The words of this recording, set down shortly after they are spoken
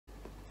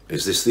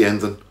Is this the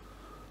end then?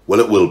 Well,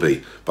 it will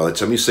be. By the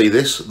time you see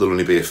this, there'll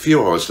only be a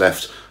few hours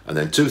left, and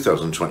then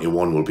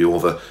 2021 will be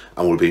over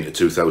and we'll be into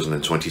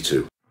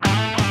 2022.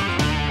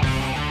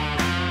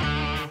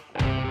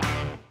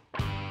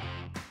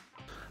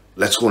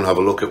 Let's go and have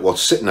a look at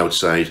what's sitting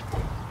outside.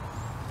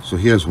 So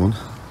here's one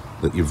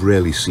that you've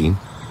rarely seen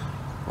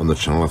on the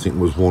channel. I think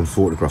there was one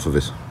photograph of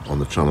it on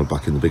the channel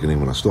back in the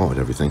beginning when I started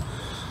everything.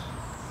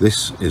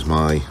 This is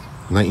my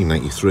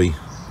 1993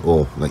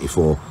 or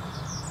 94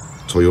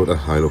 Toyota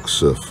Hilux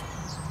Surf.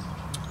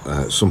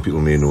 Some people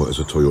may know it as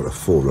a Toyota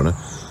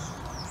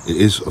 4Runner. It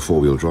is a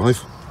four-wheel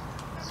drive,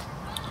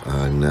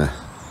 and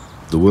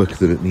the work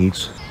that it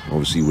needs,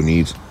 obviously we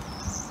need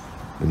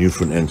a new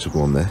front end to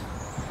go on there.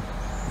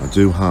 I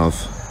do have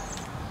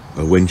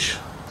a winch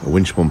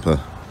bumper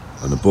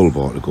and a bull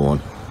bar to go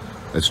on.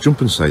 Let's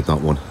jump inside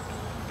that one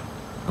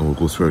and we'll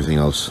go through everything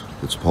else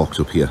that's parked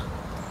up here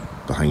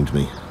behind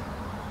me,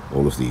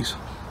 all of these.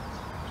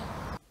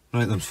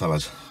 Right then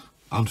fellas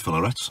and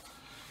fellarettes,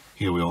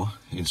 here we are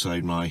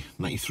inside my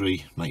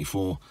 93,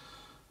 94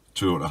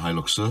 Toyota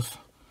Hilux Surf.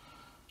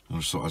 I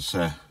just thought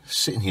I'd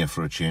sit in here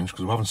for a change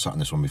because we haven't sat in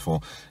this one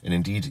before, and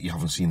indeed you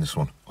haven't seen this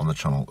one on the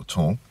channel at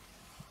all.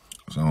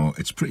 So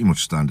it's pretty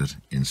much standard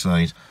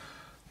inside,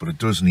 but it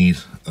does need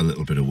a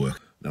little bit of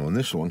work. Now on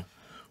this one,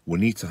 we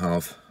need to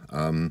have,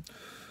 well,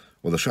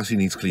 the chassis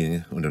needs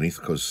cleaning underneath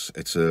because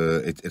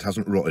it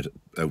hasn't rotted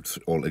out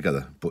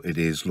altogether, but it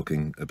is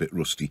looking a bit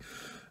rusty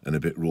and a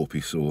bit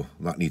ropey, so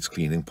that needs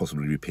cleaning,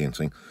 possibly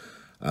repainting.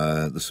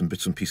 There's some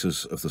bits and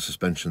pieces of the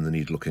suspension that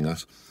need looking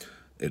at.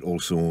 It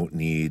also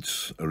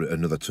needs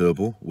another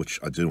turbo, which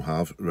I do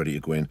have ready to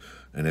go in,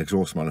 an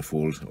exhaust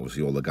manifold,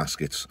 obviously all the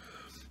gaskets.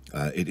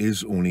 It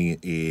is only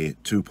a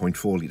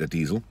 2.4 litre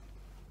diesel,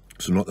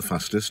 so not the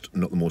fastest,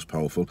 not the most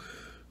powerful,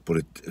 but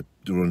it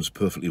runs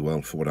perfectly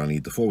well for what I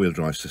need. The four-wheel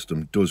drive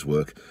system does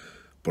work,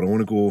 but I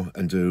want to go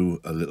and do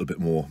a little bit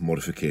more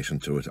modification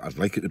to it. I'd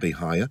like it to be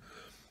higher.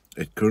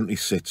 It currently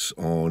sits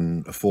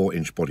on a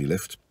 4-inch body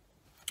lift,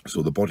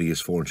 so the body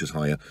is 4 inches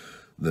higher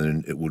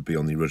than it would be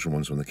on the original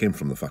ones when they came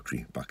from the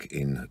factory back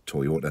in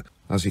Toyota.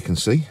 As you can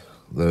see,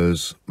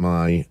 there's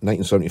my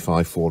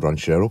 1975 Ford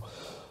Ranchero.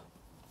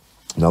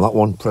 Now that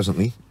one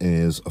presently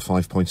is a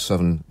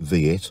 5.7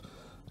 V8.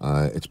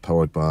 It's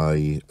powered by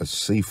a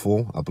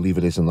C4, I believe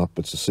it is in that,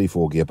 but it's a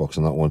C4 gearbox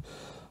in that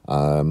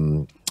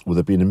one. With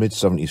it being a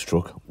mid-70s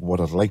truck, what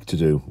I'd like to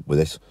do with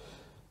it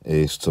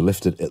is to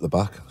lift it at the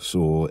back,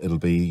 so it'll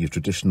be your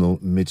traditional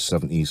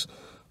mid-70s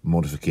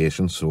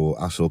modification, so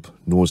ass up,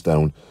 nose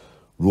down,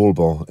 roll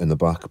bar in the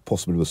back,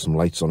 possibly with some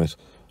lights on it,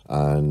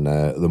 and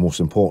the most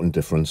important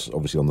difference,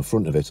 obviously on the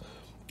front of it,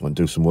 and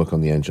do some work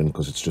on the engine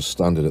because it's just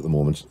standard at the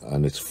moment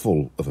and it's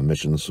full of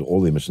emissions, so all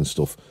the emission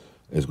stuff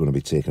is going to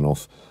be taken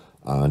off,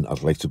 and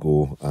I'd like to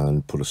go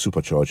and put a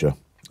supercharger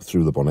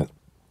through the bonnet.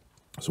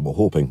 So we're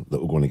hoping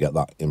that we're going to get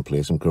that in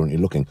place. I'm currently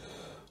looking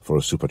for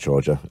a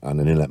supercharger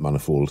and an inlet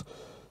manifold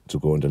to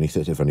go underneath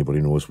it, if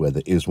anybody knows where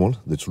there is one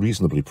that's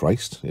reasonably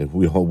priced.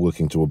 We are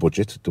working to a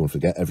budget, don't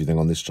forget, everything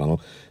on this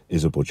channel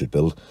is a budget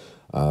build,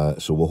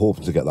 so we're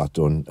hoping to get that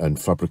done and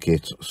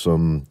fabricate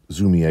some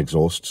Zoomy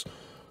exhausts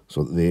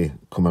so that they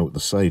come out the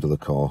side of the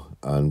car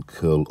and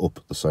curl up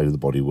the side of the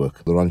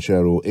bodywork. The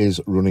Ranchero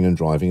is running and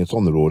driving, it's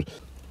on the road.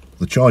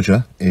 The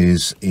Charger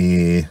is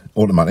a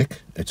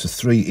automatic, it's a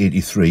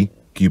 383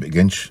 cubic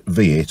inch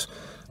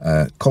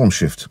V8 column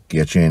shift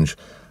gear change.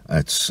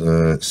 It's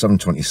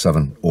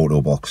 727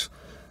 auto box,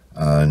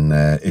 and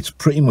it's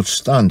pretty much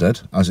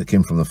standard as it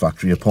came from the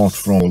factory, apart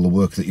from all the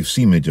work that you've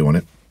seen me do on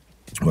it,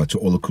 where I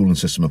took all the cooling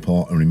system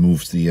apart and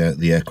removed the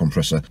air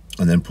compressor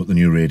and then put the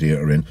new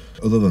radiator in.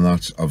 Other than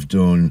that, I've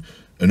done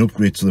an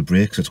upgrade to the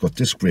brakes. It's got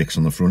disc brakes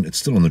on the front, it's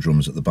still on the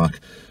drums at the back.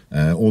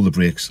 All the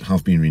brakes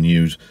have been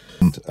renewed.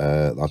 And,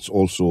 that's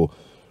also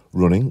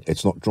running.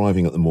 It's not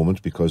driving at the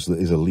moment because there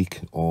is a leak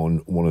on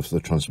one of the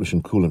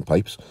transmission coolant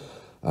pipes.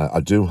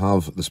 I do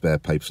have the spare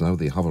pipes now,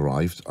 they have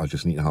arrived. I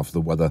just need to have the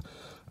weather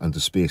and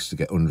the space to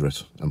get under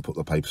it and put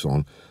the pipes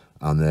on,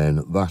 and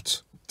then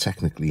that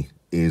technically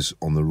is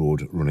on the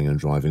road running and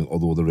driving,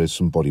 although there is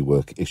some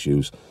bodywork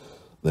issues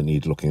that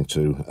need looking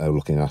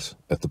at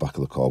the back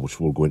of the car, which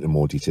we'll go into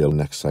more detail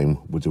next time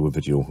we do a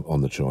video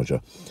on the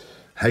Charger.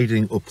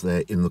 Hiding up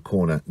there in the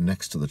corner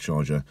next to the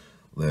Charger,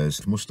 there's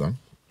the Mustang.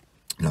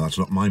 Now that's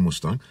not my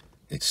Mustang.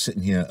 It's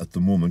sitting here at the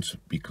moment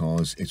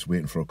because it's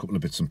waiting for a couple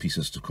of bits and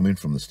pieces to come in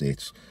from the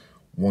States.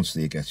 Once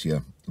they get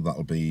here,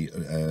 that'll be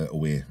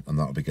away and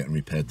that'll be getting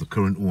repaired. The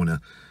current owner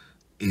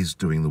is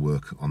doing the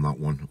work on that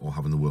one, or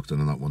having the work done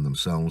on that one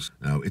themselves.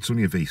 Now, it's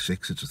only a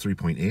V6, it's a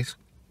 3.8.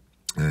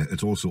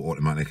 It's also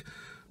automatic,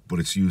 but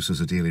it's used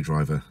as a daily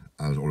driver,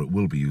 or it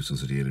will be used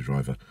as a daily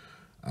driver,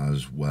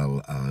 as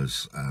well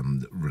as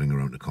running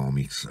around to car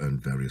meets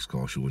and various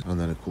car shows. And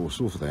then of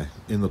course over there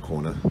in the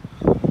corner,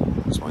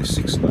 it's my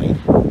 69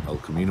 El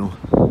Camino.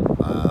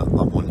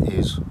 That one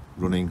is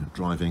running,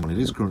 driving, and it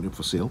is currently up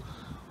for sale.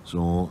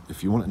 So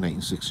if you want a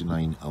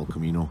 1969 El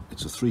Camino,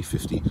 it's a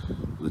 350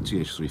 with a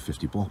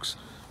TH350 box.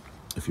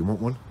 if you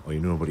want one, or you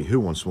know anybody who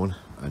wants one,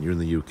 and you're in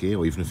the UK,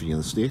 or even if you're in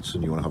the States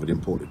and you want to have it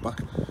imported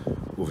back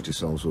over to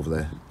yourselves over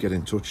there, get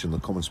in touch in the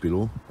comments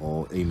below,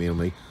 or email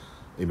me.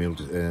 Email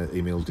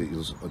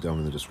details are down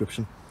in the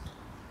description,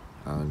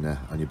 and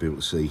you'll be able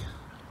to see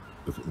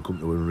if we can come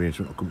to an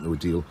arrangement or come to a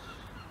deal,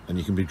 and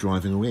you can be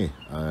driving away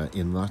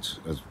in that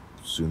as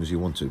soon as you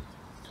want to.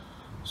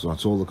 So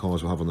that's all the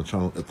cars we have on the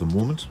channel at the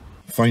moment.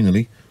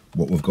 Finally,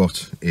 what we've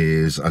got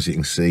is, as you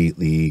can see,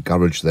 the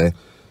garage there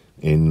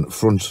in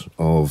front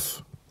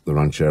of the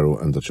Ranchero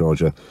and the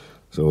Charger.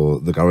 So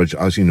the garage,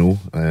 as you know,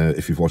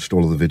 if you've watched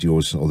all of the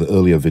videos or the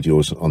earlier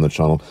videos on the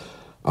channel,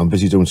 I'm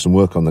busy doing some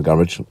work on the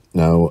garage.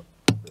 Now,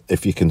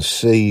 if you can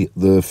see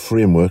the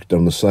framework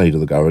down the side of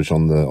the garage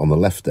on the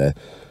left there,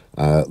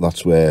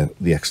 that's where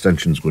the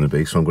extension is going to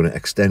be. So I'm going to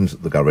extend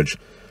the garage.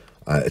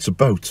 It's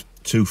about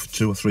 2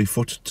 or 3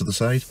 foot to the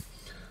side.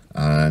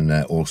 And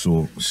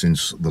also,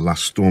 since the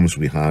last storms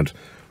we've had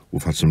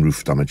some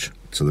roof damage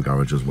to the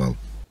garage as well.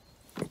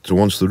 So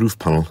once the roof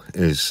panel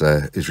is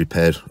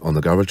repaired on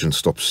the garage and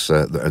stops,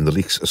 and the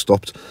leaks are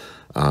stopped,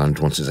 and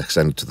once it's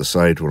extended to the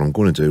side, what I'm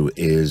going to do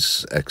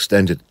is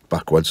extend it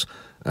backwards.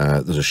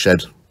 There's a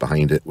shed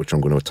behind it which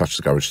I'm going to attach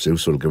the garage to,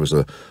 so it'll give us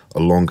a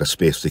longer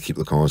space to keep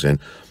the cars in,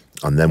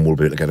 and then we'll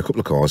be able to get a couple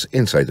of cars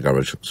inside the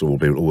garage, so we'll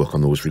be able to work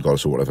on those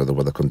regardless of whatever the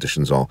weather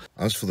conditions are.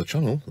 As for the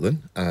channel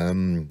then,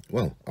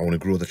 well, I want to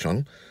grow the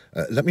channel.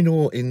 Let me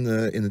know in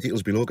the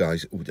details below,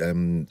 guys.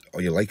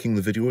 Are you liking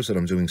the videos that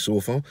I'm doing so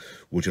far?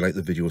 Would you like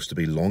the videos to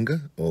be longer,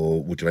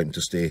 or would you like them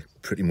to stay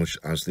pretty much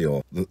as they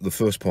are? The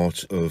first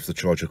part of the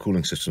Charger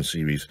cooling system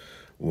series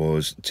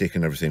was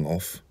taking everything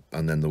off,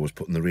 and then there was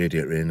putting the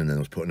radiator in, and then there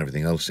was putting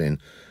everything else in,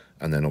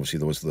 and then obviously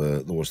there was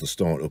the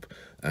startup,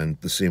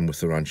 and the same with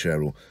the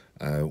Ranchero.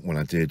 When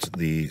I did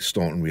the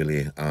starting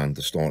relay and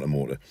the starter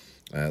motor,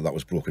 that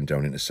was broken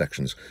down into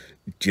sections.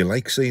 Do you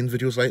like seeing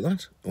videos like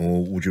that,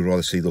 or would you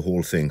rather see the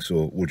whole thing?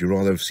 So would you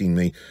rather have seen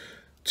me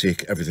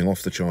take everything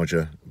off the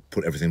Charger,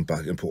 put everything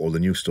back, and put all the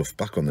new stuff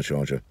back on the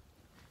Charger,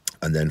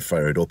 and then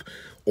fire it up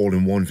all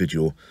in one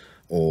video,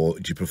 or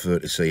do you prefer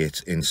to see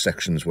it in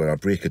sections where I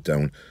break it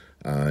down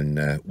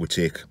and we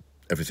take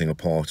everything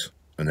apart,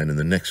 and then in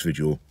the next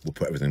video we'll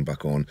put everything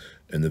back on,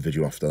 in the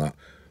video after that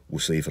we'll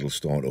see if it'll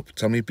start up?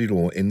 Tell me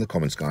below in the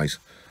comments, guys,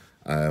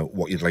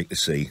 what you'd like to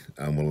see,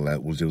 and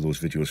we'll do those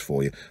videos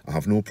for you. I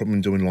have no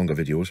problem doing longer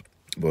videos,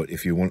 but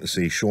if you want to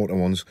see shorter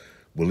ones,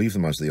 we'll leave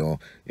them as they are.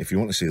 If you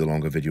want to see the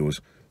longer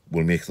videos,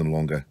 we'll make them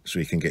longer so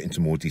you can get into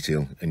more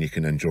detail and you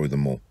can enjoy them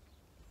more.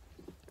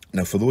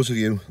 Now, for those of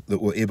you that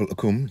were able to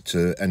come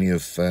to any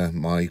of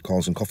my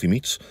Cars and Coffee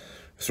meets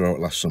throughout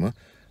last summer,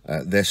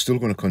 they're still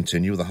going to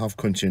continue. They have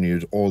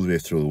continued all the way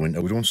through the winter.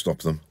 We don't stop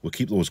them. We'll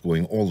keep those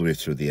going all the way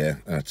through the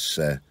year. That's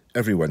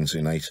every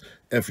Wednesday night,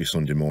 every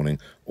Sunday morning,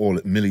 all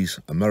at Millie's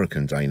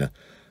American Diner,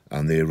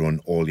 and they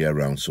run all year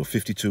round. So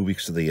 52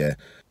 weeks of the year,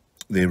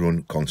 they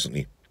run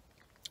constantly.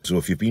 So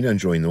if you've been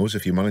enjoying those,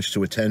 if you managed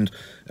to attend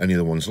any of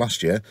the ones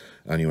last year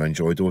and you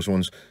enjoyed those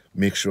ones,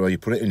 make sure you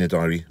put it in your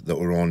diary that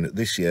we're on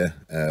this year,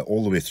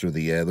 all the way through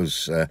the year.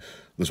 There's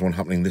one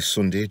happening this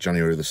Sunday,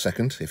 January the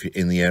 2nd, if you're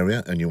in the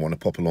area and you want to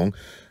pop along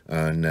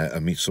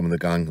and meet some of the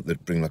gang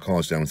that bring their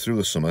cars down through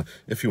the summer.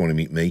 If you want to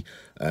meet me,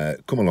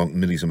 come along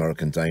Millie's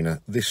American Diner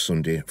this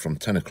Sunday from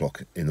 10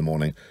 o'clock in the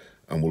morning,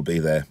 and we'll be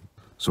there.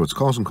 So it's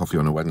Cars and Coffee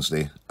on a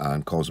Wednesday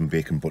and Cars and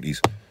Bacon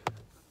Buddies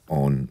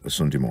on a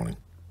Sunday morning.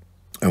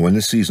 And when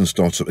this season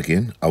starts up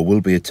again, I will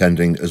be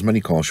attending as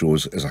many car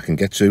shows as I can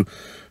get to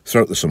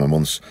throughout the summer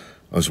months,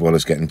 as well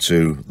as getting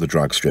to the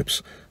drag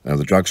strips. Now,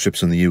 the drag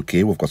strips in the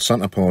UK, we've got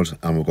Santa Pod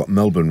and we've got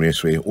Melbourne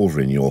Raceway over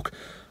in York.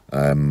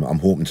 I'm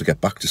hoping to get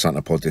back to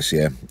Santa Pod this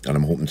year, and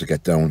I'm hoping to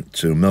get down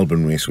to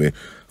Melbourne Raceway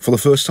for the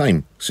first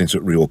time since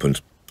it reopened.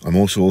 I'm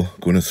also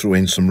going to throw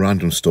in some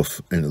random stuff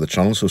into the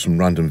channel, so some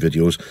random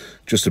videos,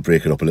 just to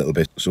break it up a little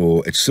bit.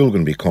 So it's still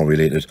going to be car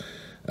related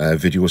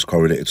videos,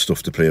 car-related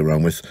stuff to play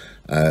around with.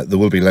 There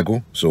will be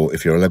Lego, so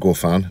if you're a Lego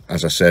fan,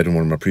 as I said in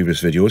one of my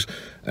previous videos,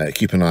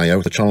 keep an eye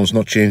out. The channel's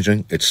not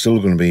changing. It's still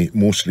going to be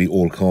mostly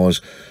old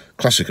cars,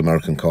 classic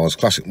American cars,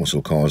 classic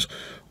muscle cars,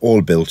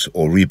 all built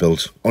or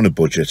rebuilt on a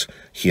budget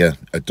here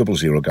at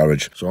 00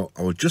 Garage. So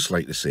I would just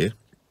like to say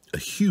a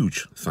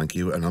huge thank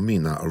you, and I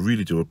mean that. I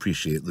really do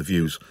appreciate the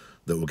views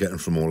that we're getting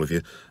from all of you.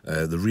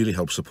 They really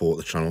help support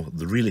the channel.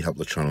 They really help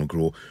the channel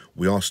grow.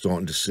 We are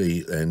starting to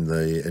see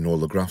in all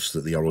the graphs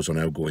that the arrows are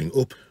now going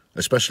up,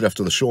 especially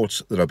after the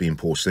shorts that I've been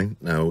posting.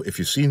 Now, if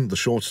you've seen the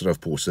shorts that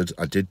I've posted,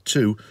 I did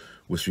two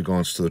with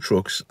regards to the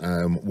trucks.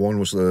 One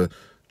was the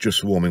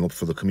just warming up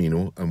for the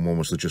Camino, and one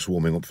was the just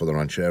warming up for the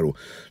Ranchero.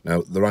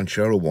 Now, the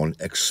Ranchero one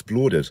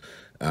exploded,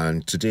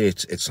 and to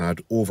date it's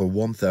had over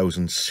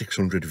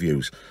 1,600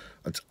 views.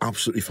 It's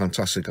absolutely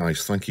fantastic,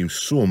 guys. Thank you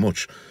so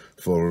much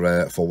for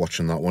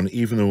watching that one.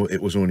 Even though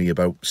it was only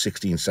about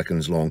 16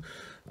 seconds long,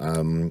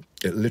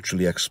 it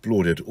literally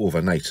exploded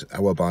overnight.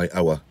 Hour by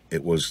hour,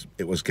 it was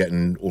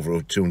getting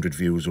over 200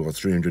 views, over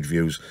 300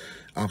 views.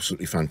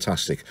 Absolutely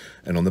fantastic.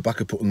 And on the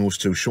back of putting those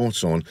 2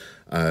 shorts on,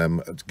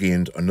 it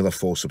gained another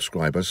 4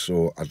 subscribers.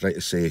 So I'd like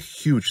to say a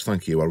huge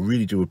thank you. I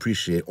really do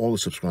appreciate all the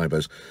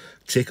subscribers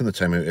taking the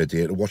time out of their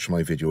day to watch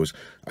my videos.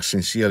 I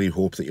sincerely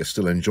hope that you're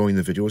still enjoying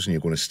the videos and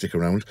you're going to stick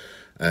around.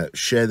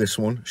 Share this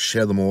one,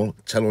 share them all,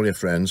 tell all your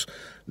friends.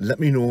 Let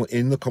me know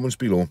in the comments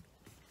below,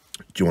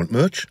 do you want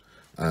merch?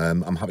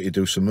 I'm happy to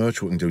do some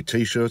merch. We can do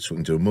t-shirts, we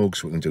can do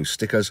mugs, we can do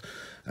stickers.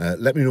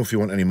 Let me know if you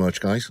want any merch,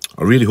 guys.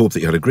 I really hope that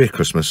you had a great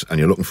Christmas and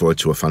you're looking forward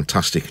to a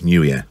fantastic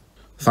new year.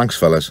 Thanks,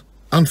 fellas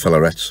and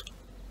fellarettes.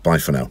 Bye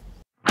for now.